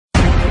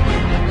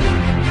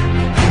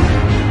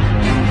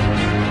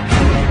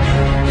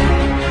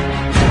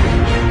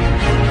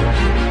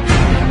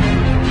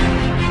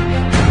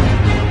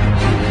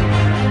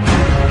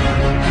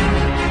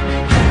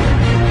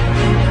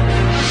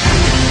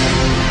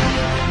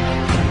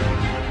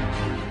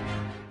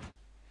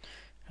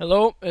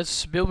Hello,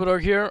 it's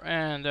bilbodog here,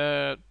 and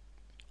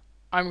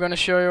I'm gonna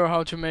show you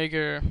how to make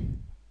a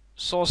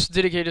source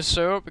dedicated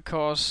server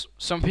because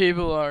some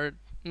people are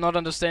not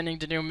understanding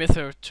the new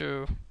method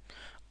to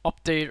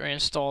update or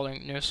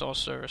installing new source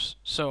servers.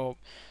 So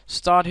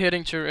start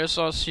heading to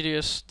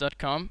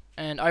srcds.com,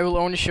 and I will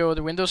only show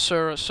the Windows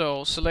server,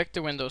 so select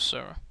the Windows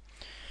server.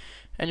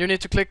 And you need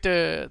to click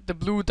the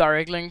blue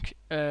direct link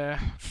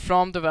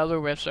from the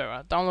Valve web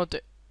server. Download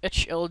the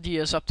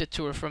HLDS update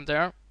tool from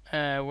there.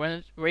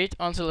 Wait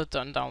until it's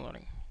done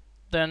downloading.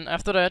 Then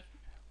after that,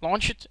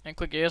 launch it and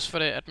click yes for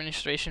the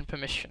administration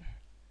permission.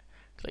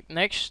 Click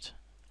next,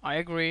 I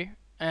agree,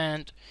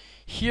 and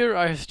here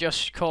I've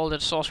just called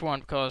it source 1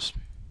 because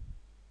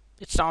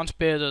it sounds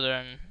better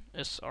than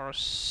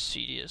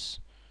srcds.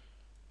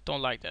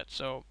 Don't like that,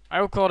 so I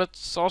will call it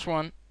source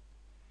 1.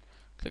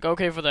 Click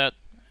OK for that,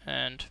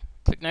 and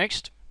click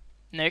next,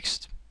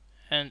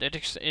 and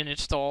it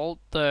install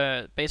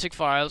the basic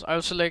files. I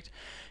will select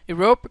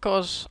Europe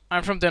because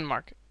I'm from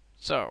Denmark.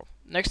 So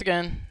next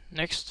again,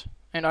 next,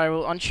 and I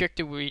will uncheck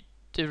the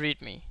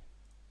readme.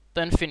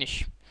 Then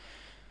finish.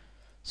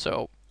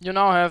 So you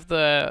now have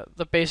the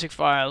basic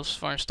files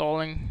for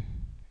installing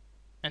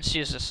and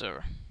CSS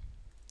Server.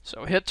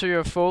 So head to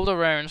your folder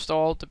where you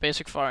installed the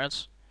basic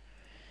files.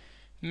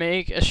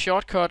 Make a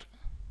shortcut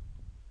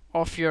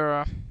of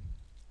your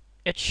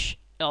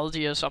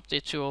HLDS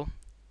update tool.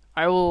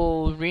 I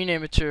will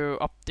rename it to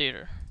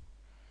Updater.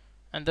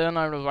 And then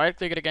I will right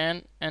click it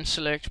again and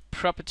select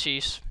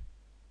Properties.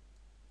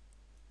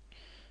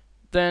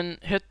 Then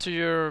head to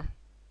your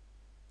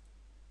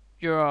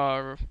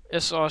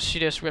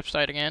srcds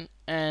website again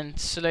and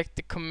select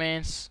the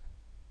commands.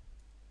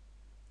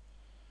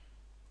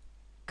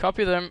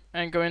 Copy them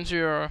and go into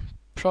your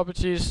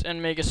properties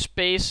and make a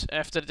space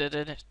after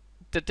the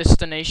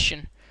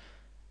destination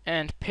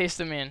and paste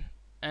them in.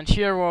 And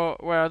here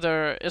where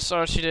the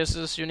srcds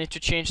is, you need to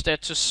change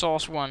that to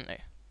source 1,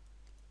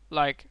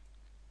 like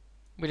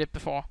we did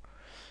before.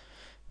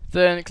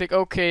 Then click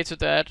OK to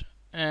that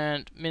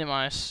and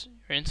minimize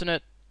your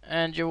internet,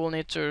 and you will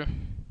need to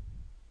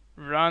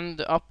run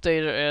the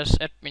updater as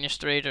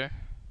administrator.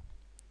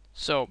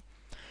 So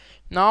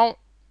now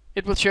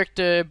it will check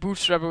the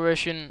bootstrap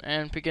version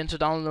and begin to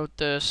download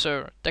the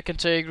server. That can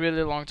take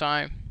really long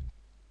time.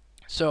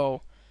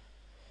 So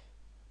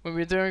when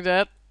we're doing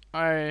that,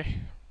 I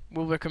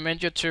will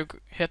recommend you to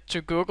head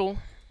to Google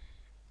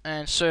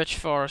and search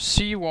for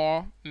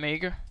CWar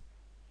Maker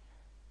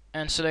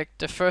and select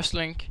the first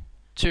link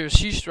to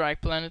Sea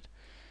Strike Planet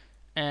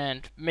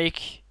and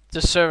make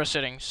the server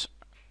settings.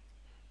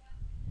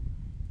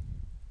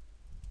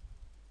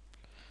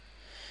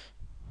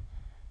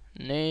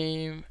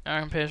 Name,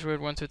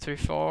 password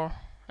 1234,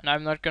 and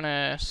I'm not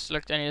gonna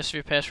select any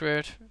SV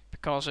password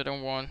because I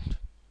don't want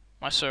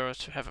my server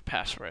to have a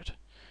password.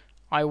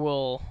 I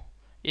will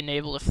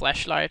enable the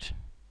flashlight,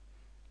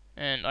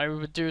 and I will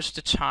reduce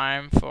the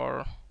time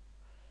for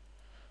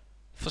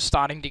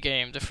starting the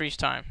game, the freeze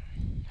time.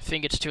 I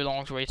think it's too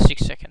long to wait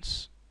 6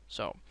 seconds.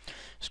 So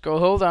scroll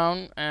hold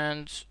down,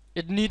 and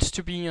it needs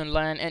to be on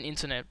LAN and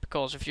internet,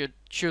 because if you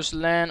choose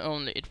LAN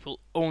only, it will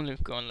only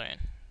go on LAN.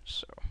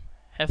 So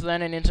have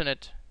LAN and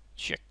internet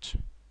checked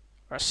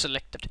or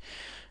selected.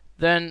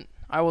 Then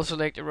I will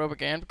select Europe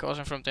again because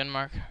I'm from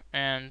Denmark,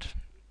 and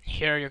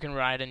here you can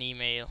write an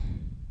email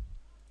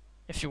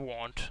if you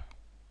want.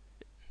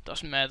 It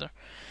doesn't matter.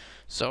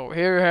 So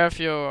here you have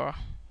your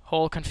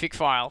whole config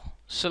file.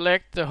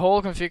 Select the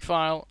whole config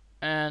file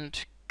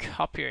and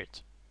copy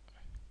it.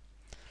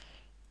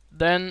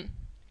 Then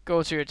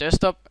go to your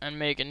desktop and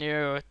make a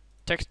new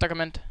text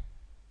document.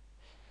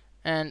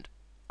 And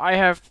I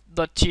have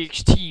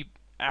 .txt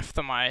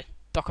after my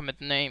document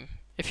name.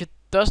 If it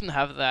doesn't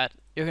have that,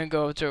 you can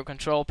go to a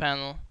control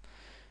panel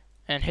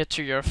and head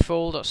to your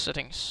folder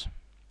settings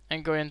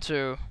and go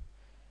into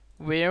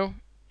View,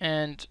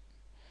 and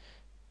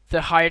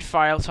the hide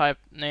file type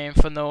name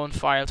for known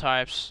file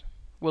types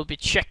will be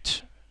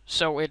checked,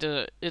 so it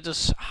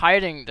is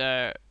hiding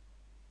the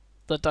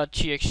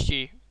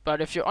 .txt.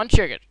 But if you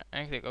uncheck it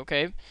and click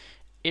OK,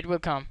 it will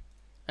come,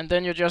 and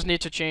then you just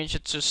need to change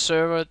it to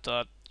server.cfg.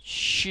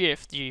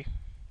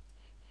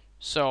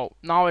 So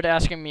now it's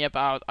asking me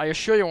about, are you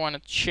sure you want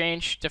to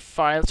change the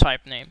file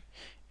type name?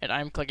 And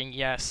I'm clicking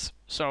yes.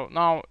 So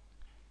now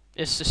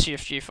it's the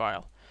CFG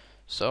file.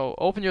 So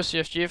open your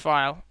CFG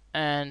file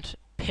and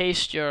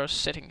paste your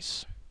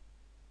settings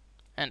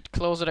and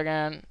close it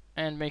again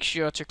and make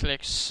sure to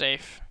click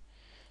save.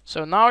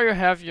 So now you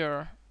have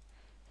your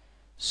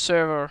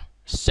server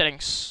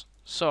settings.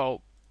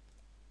 So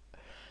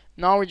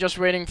now we're just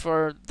waiting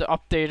for the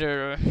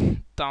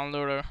updater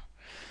downloader.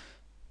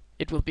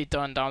 It will be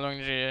done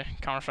downloading the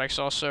Counter-Strike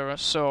source server.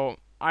 So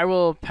I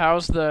will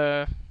pause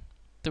the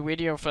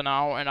video for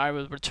now, and I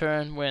will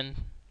return when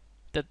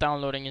the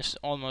downloading is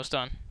almost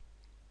done.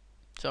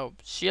 So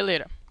see you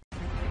later.